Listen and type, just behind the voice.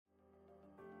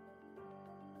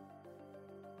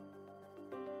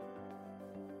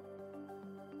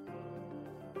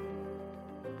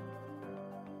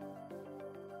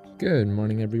Good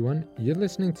morning, everyone. You're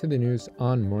listening to the news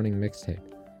on Morning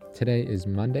Mixtape. Today is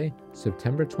Monday,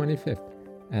 September 25th,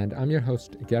 and I'm your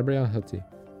host, Gabriel Hilty,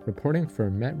 reporting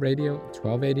for Met Radio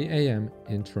 1280 AM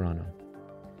in Toronto.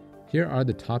 Here are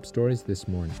the top stories this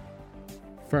morning.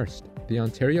 First, the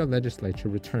Ontario legislature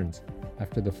returns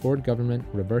after the Ford government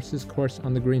reverses course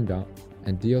on the Greenbelt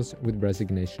and deals with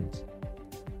resignations.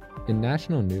 In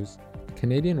national news,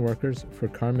 Canadian workers for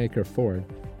carmaker Ford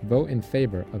vote in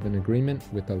favour of an agreement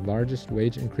with the largest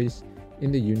wage increase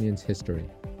in the union's history.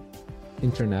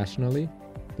 Internationally,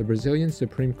 the Brazilian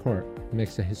Supreme Court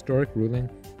makes a historic ruling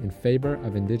in favour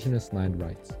of Indigenous land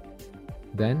rights.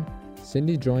 Then,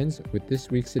 Cindy joins with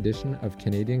this week's edition of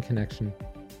Canadian Connection,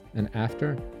 and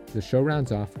after, the show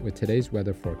rounds off with today's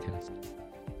weather forecast.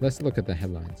 Let's look at the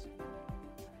headlines.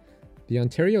 The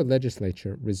Ontario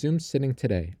legislature resumes sitting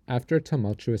today after a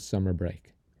tumultuous summer break.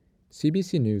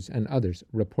 CBC News and others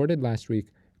reported last week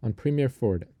on Premier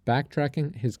Ford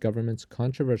backtracking his government's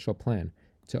controversial plan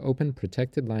to open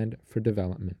protected land for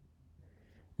development.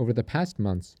 Over the past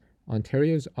months,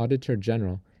 Ontario's Auditor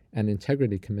General and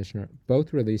Integrity Commissioner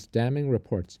both released damning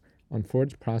reports on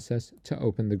Ford's process to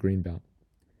open the Greenbelt.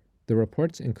 The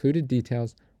reports included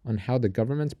details on how the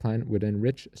government's plan would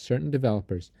enrich certain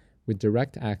developers with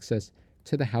direct access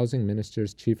to the Housing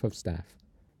Minister's Chief of Staff.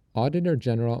 Auditor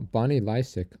General Bonnie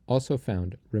Lysyk also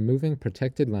found removing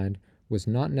protected land was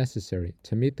not necessary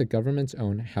to meet the government's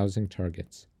own housing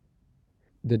targets.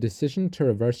 The decision to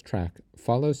reverse track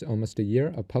follows almost a year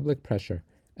of public pressure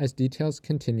as details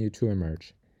continue to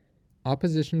emerge.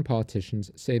 Opposition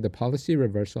politicians say the policy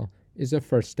reversal is a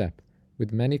first step,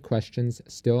 with many questions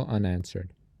still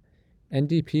unanswered.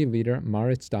 NDP leader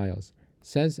Marit Stiles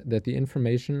says that the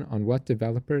information on what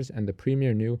developers and the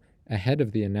Premier knew ahead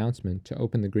of the announcement to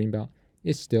open the Greenbelt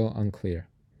is still unclear.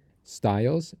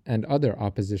 Stiles and other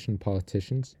opposition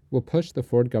politicians will push the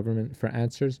Ford government for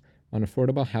answers on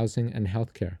affordable housing and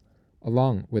healthcare,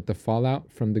 along with the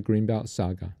fallout from the Greenbelt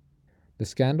saga. The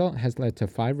scandal has led to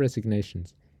 5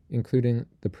 resignations, including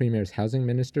the Premier's Housing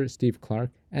Minister Steve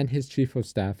Clark and his Chief of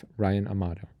Staff Ryan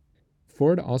Amato.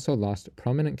 Ford also lost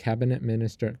prominent Cabinet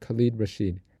Minister Khalid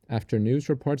Rashid after news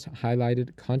reports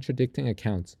highlighted contradicting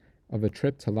accounts of a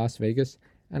trip to Las Vegas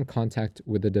and contact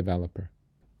with the developer.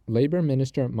 Labour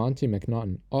Minister Monty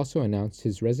McNaughton also announced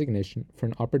his resignation for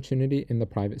an opportunity in the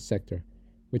private sector,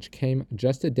 which came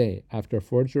just a day after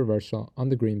Ford's reversal on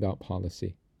the Greenbelt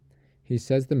policy. He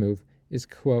says the move is,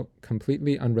 quote,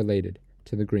 completely unrelated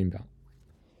to the Greenbelt.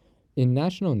 In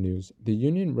national news, the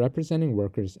union representing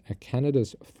workers at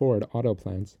Canada's Ford auto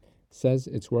plants says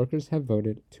its workers have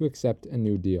voted to accept a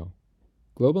new deal.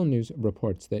 Global News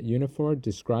reports that Unifor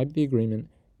described the agreement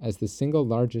as the single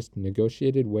largest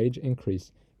negotiated wage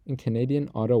increase in Canadian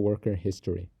auto worker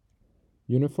history.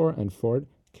 Unifor and Ford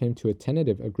came to a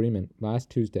tentative agreement last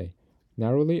Tuesday,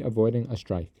 narrowly avoiding a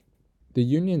strike. The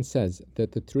union says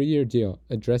that the 3-year deal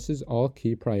addresses all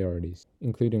key priorities,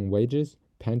 including wages,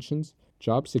 pensions,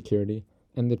 job security,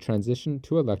 and the transition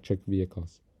to electric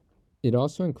vehicles. It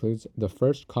also includes the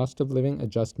first cost of living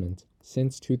adjustment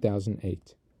since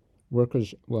 2008.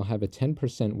 Workers will have a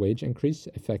 10% wage increase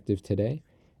effective today,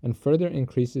 and further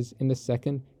increases in the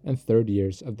second and third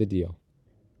years of the deal.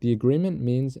 The agreement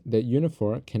means that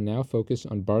Unifor can now focus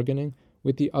on bargaining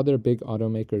with the other big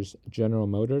automakers General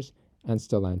Motors and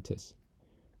Stellantis.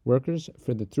 Workers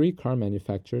for the 3 car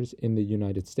manufacturers in the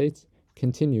United States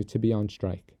continue to be on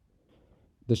strike.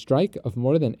 The strike of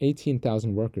more than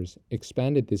 18,000 workers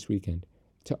expanded this weekend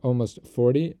to almost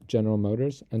 40 General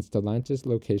Motors and Stellantis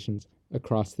locations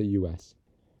across the U.S.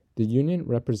 The union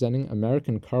representing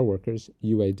American car workers,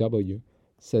 UAW,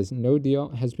 says no deal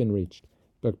has been reached,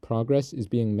 but progress is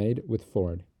being made with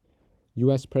Ford.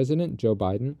 U.S. President Joe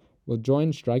Biden will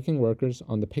join striking workers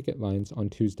on the picket lines on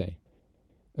Tuesday.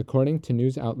 According to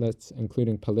news outlets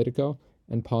including Politico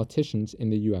and politicians in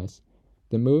the U.S.,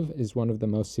 the move is one of the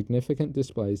most significant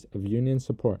displays of union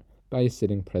support by a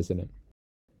sitting president.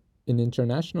 In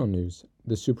international news,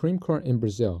 the Supreme Court in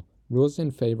Brazil rules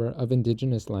in favor of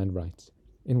Indigenous land rights,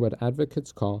 in what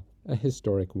advocates call a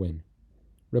historic win.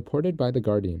 Reported by The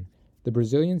Guardian, the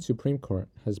Brazilian Supreme Court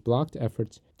has blocked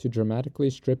efforts to dramatically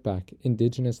strip back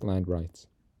Indigenous land rights.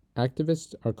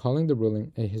 Activists are calling the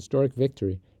ruling a historic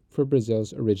victory for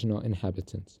Brazil's original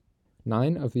inhabitants.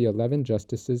 9 of the 11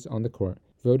 justices on the court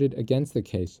voted against the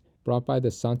case brought by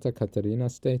the Santa Catarina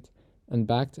state and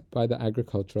backed by the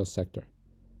agricultural sector.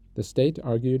 The state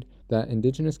argued that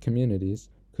Indigenous communities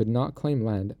could not claim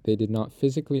land they did not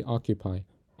physically occupy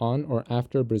on or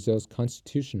after Brazil's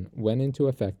constitution went into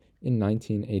effect in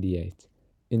 1988.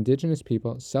 Indigenous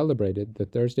people celebrated the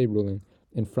Thursday ruling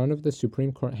in front of the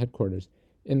Supreme Court headquarters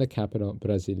in the capital,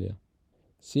 Brasilia.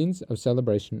 Scenes of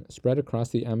celebration spread across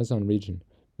the Amazon region,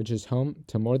 which is home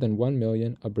to more than 1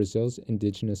 million of Brazil's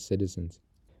indigenous citizens.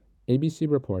 ABC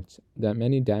reports that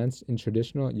many danced in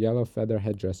traditional yellow feather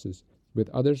headdresses, with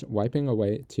others wiping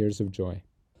away tears of joy.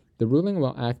 The ruling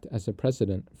will act as a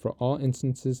precedent for all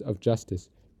instances of justice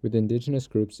with indigenous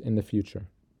groups in the future.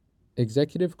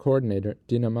 Executive Coordinator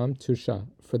Dinamam Tuxa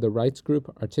for the rights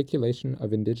group Articulation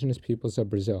of Indigenous Peoples of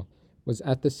Brazil was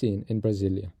at the scene in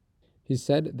Brasilia. He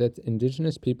said that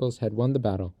indigenous peoples had won the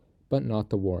battle, but not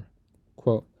the war.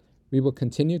 Quote, "We will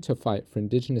continue to fight for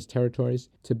indigenous territories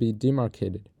to be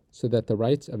demarcated so that the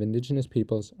rights of indigenous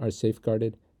peoples are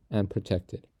safeguarded and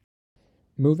protected."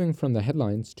 Moving from the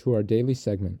headlines to our daily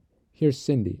segment, here's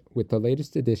Cindy with the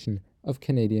latest edition of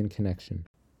Canadian Connection.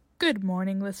 Good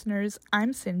morning, listeners.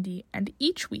 I'm Cindy, and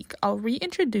each week I'll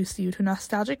reintroduce you to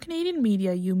nostalgic Canadian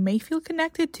media you may feel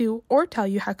connected to or tell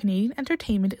you how Canadian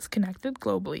entertainment is connected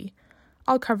globally.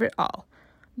 I'll cover it all.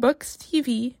 Books,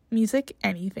 TV, music,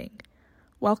 anything.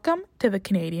 Welcome to the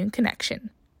Canadian Connection.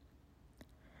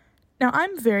 Now,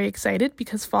 I'm very excited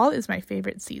because fall is my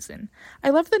favorite season.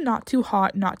 I love the not too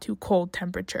hot, not too cold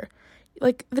temperature.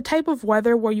 Like the type of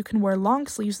weather where you can wear long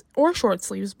sleeves or short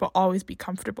sleeves but always be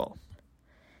comfortable.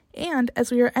 And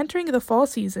as we are entering the fall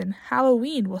season,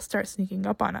 Halloween will start sneaking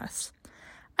up on us.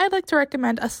 I'd like to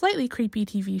recommend a slightly creepy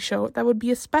TV show that would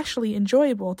be especially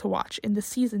enjoyable to watch in the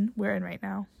season we're in right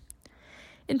now.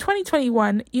 In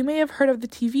 2021, you may have heard of the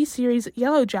TV series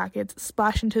Yellowjackets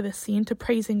splash into the scene to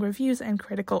praising reviews and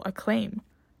critical acclaim.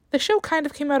 The show kind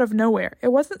of came out of nowhere.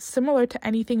 It wasn't similar to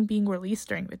anything being released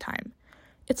during the time.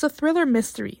 It's a thriller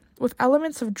mystery with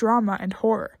elements of drama and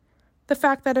horror. The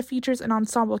fact that it features an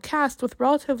ensemble cast with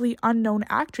relatively unknown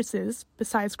actresses,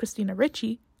 besides Christina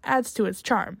Ricci, adds to its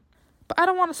charm. But I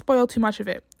don't want to spoil too much of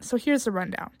it, so here's the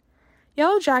rundown.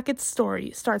 Yellowjackets'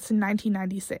 story starts in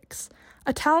 1996.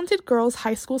 A talented girls'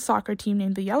 high school soccer team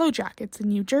named the Yellowjackets in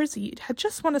New Jersey had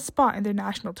just won a spot in their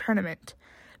national tournament.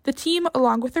 The team,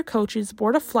 along with their coaches,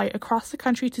 board a flight across the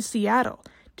country to Seattle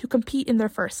to compete in their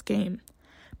first game.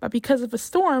 But because of a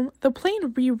storm, the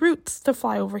plane reroutes to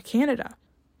fly over Canada.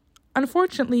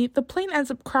 Unfortunately, the plane ends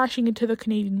up crashing into the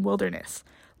Canadian wilderness,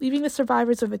 leaving the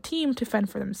survivors of the team to fend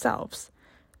for themselves.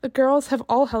 The girls have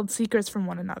all held secrets from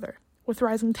one another. With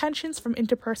rising tensions from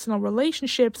interpersonal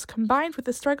relationships combined with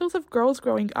the struggles of girls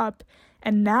growing up,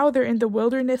 and now they're in the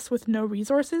wilderness with no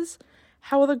resources,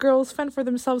 how will the girls fend for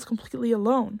themselves completely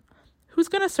alone? Who's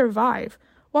going to survive?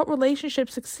 What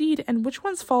relationships succeed and which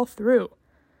ones fall through?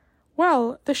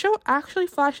 Well, the show actually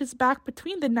flashes back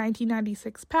between the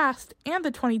 1996 past and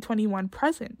the 2021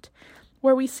 present,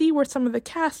 where we see where some of the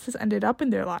cast has ended up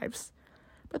in their lives.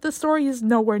 But the story is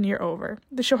nowhere near over.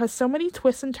 The show has so many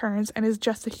twists and turns and is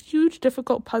just a huge,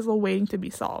 difficult puzzle waiting to be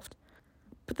solved.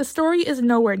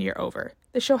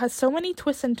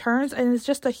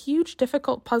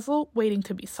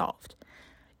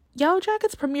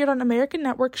 Yellowjackets premiered on American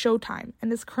network Showtime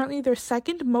and is currently their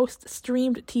second most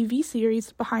streamed TV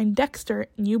series behind Dexter,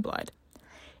 New Blood.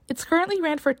 It's currently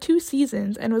ran for 2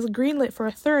 seasons and was greenlit for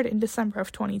a third in December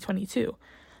of 2022.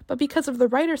 But because of the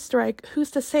writer's strike, who's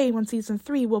to say when Season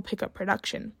 3 will pick up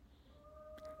production?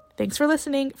 Thanks for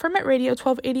listening. For Met Radio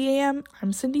 1280 AM,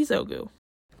 I'm Cindy Zogu.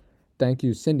 Thank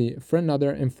you, Cindy, for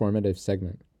another informative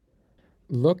segment.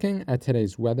 Looking at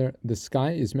today's weather, the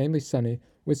sky is mainly sunny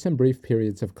with some brief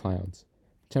periods of clouds.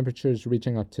 Temperatures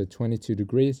reaching up to 22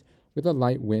 degrees with a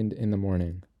light wind in the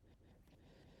morning.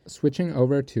 Switching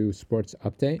over to sports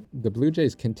update, the Blue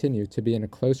Jays continue to be in a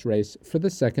close race for the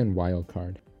second wild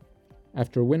card.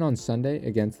 After a win on Sunday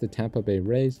against the Tampa Bay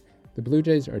Rays, the Blue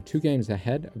Jays are 2 games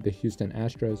ahead of the Houston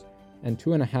Astros and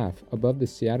 2.5 above the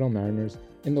Seattle Mariners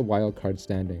in the wild card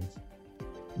standings.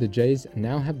 The Jays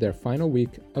now have their final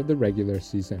week of the regular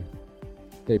season.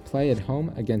 They play at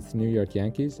home against the New York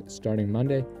Yankees starting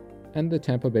Monday and the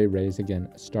Tampa Bay Rays again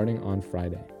starting on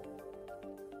Friday.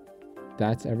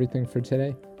 That's everything for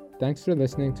today. Thanks for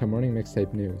listening to Morning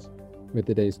Mixtape News, with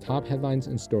the day's top headlines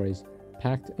and stories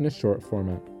packed in a short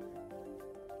format.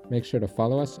 Make sure to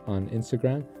follow us on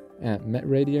Instagram at Met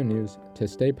Radio News to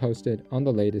stay posted on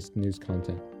the latest news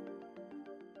content.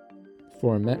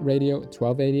 For Met Radio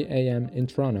 1280 AM in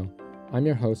Toronto, I'm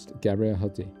your host, Gabriel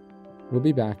Hilty. We'll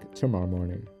be back tomorrow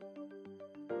morning.